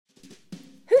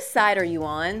side are you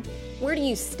on? Where do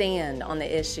you stand on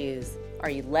the issues? Are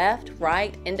you left,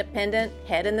 right, independent,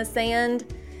 head in the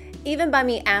sand? Even by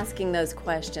me asking those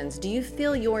questions, do you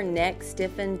feel your neck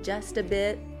stiffen just a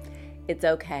bit? It's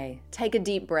okay. Take a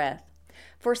deep breath.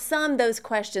 For some, those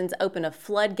questions open a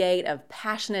floodgate of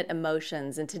passionate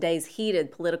emotions in today's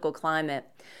heated political climate.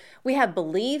 We have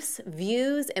beliefs,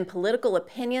 views, and political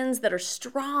opinions that are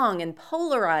strong and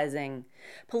polarizing.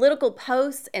 Political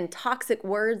posts and toxic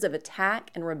words of attack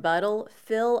and rebuttal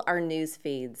fill our news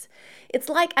feeds. It's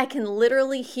like I can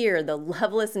literally hear the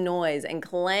loveless noise and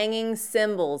clanging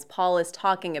cymbals Paul is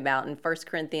talking about in 1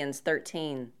 Corinthians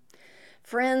 13.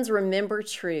 Friends, remember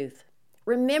truth.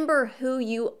 Remember who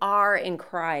you are in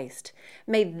Christ.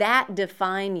 May that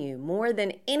define you more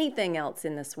than anything else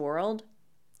in this world.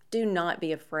 Do not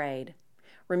be afraid.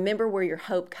 Remember where your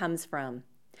hope comes from.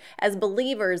 As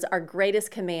believers, our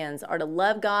greatest commands are to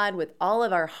love God with all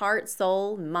of our heart,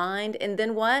 soul, mind, and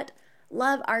then what?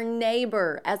 Love our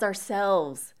neighbor as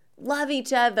ourselves. Love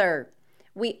each other.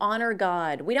 We honor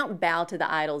God. We don't bow to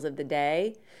the idols of the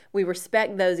day. We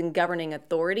respect those in governing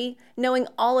authority, knowing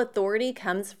all authority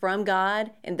comes from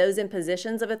God, and those in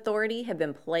positions of authority have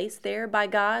been placed there by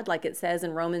God, like it says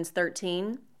in Romans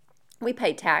 13. We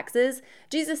pay taxes.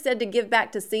 Jesus said to give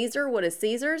back to Caesar what is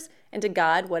Caesar's and to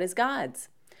God what is God's.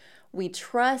 We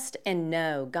trust and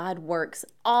know God works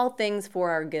all things for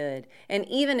our good. And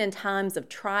even in times of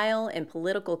trial and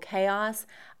political chaos,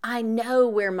 I know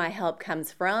where my help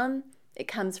comes from. It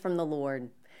comes from the Lord,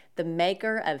 the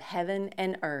maker of heaven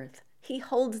and earth. He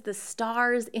holds the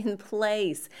stars in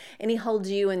place, and He holds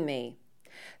you and me.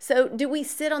 So do we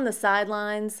sit on the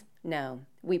sidelines? No,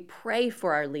 we pray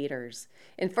for our leaders.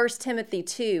 In 1 Timothy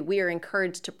 2, we are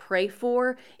encouraged to pray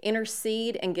for,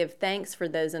 intercede, and give thanks for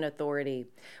those in authority.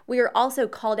 We are also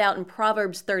called out in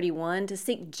Proverbs 31 to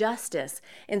seek justice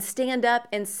and stand up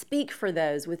and speak for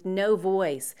those with no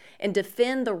voice and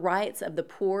defend the rights of the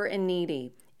poor and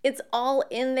needy. It's all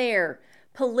in there.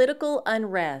 Political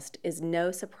unrest is no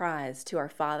surprise to our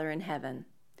Father in heaven.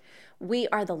 We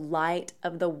are the light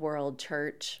of the world,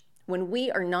 church. When we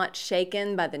are not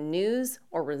shaken by the news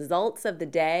or results of the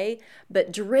day,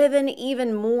 but driven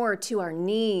even more to our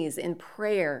knees in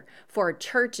prayer for our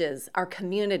churches, our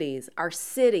communities, our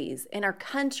cities, and our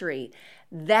country,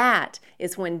 that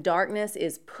is when darkness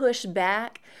is pushed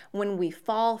back, when we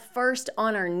fall first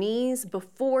on our knees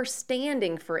before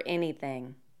standing for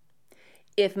anything.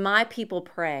 If my people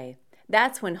pray,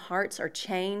 that's when hearts are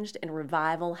changed and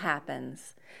revival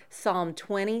happens. Psalm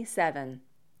 27.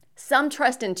 Some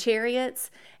trust in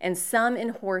chariots and some in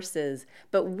horses,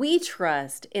 but we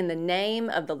trust in the name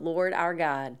of the Lord our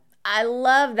God. I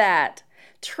love that.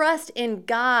 Trust in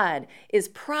God is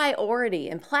priority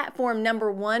and platform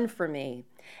number one for me.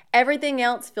 Everything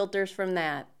else filters from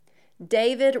that.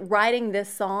 David, writing this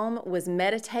psalm, was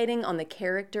meditating on the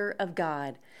character of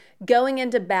God, going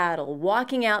into battle,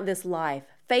 walking out this life,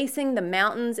 facing the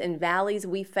mountains and valleys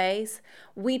we face.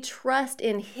 We trust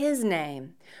in His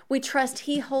name. We trust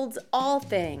He holds all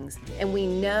things, and we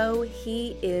know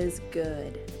He is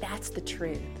good. That's the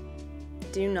truth.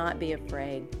 Do not be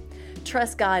afraid.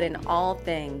 Trust God in all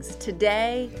things,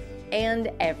 today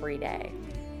and every day.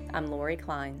 I'm Lori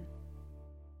Klein.